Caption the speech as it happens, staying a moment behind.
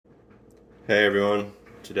Hey everyone,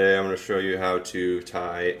 today I'm going to show you how to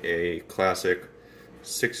tie a classic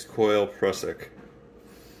 6-coil Prusik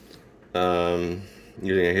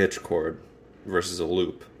using a hitch cord versus a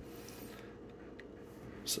loop.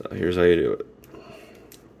 So here's how you do it.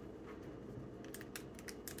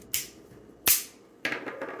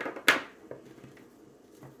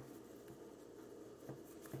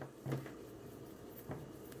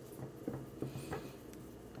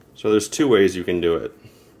 So there's two ways you can do it.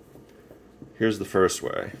 Here's the first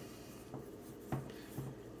way.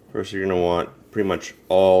 First, you're going to want pretty much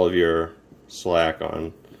all of your slack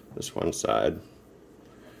on this one side.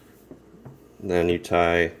 Then you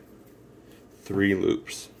tie 3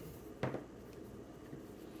 loops.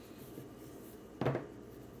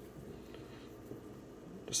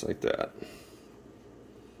 Just like that.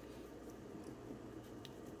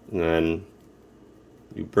 And then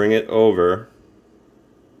you bring it over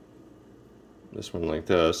this one like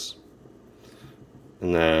this,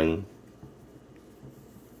 and then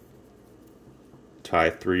tie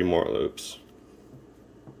 3 more loops.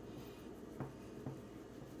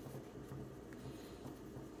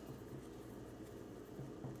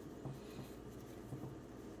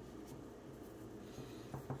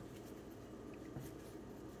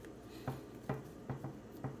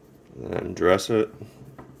 And then dress it.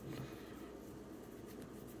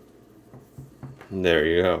 And there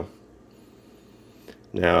you go.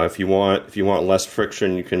 Now, if you want less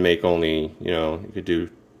friction, you can make only, you could do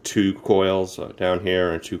 2 coils down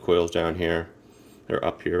here and 2 coils down here, or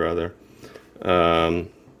up here rather.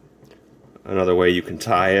 Another way you can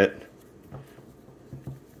tie it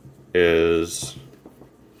is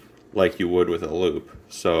like you would with a loop.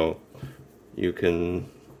 So you can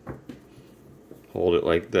hold it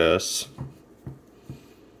like this,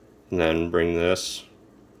 and then bring this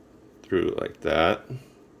through like that.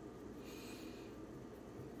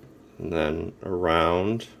 And then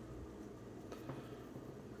around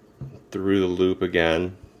through the loop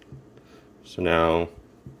again. So now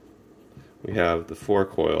we have the 4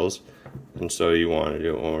 coils, and so you want to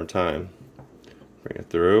do it one more time. Bring it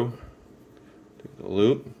through, take the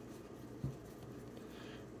loop,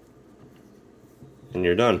 and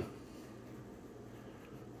you're done.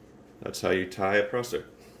 That's how you tie a Prusik.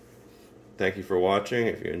 Thank you for watching.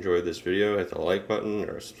 If you enjoyed this video, hit the like button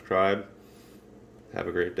or subscribe. Have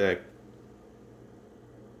a great day.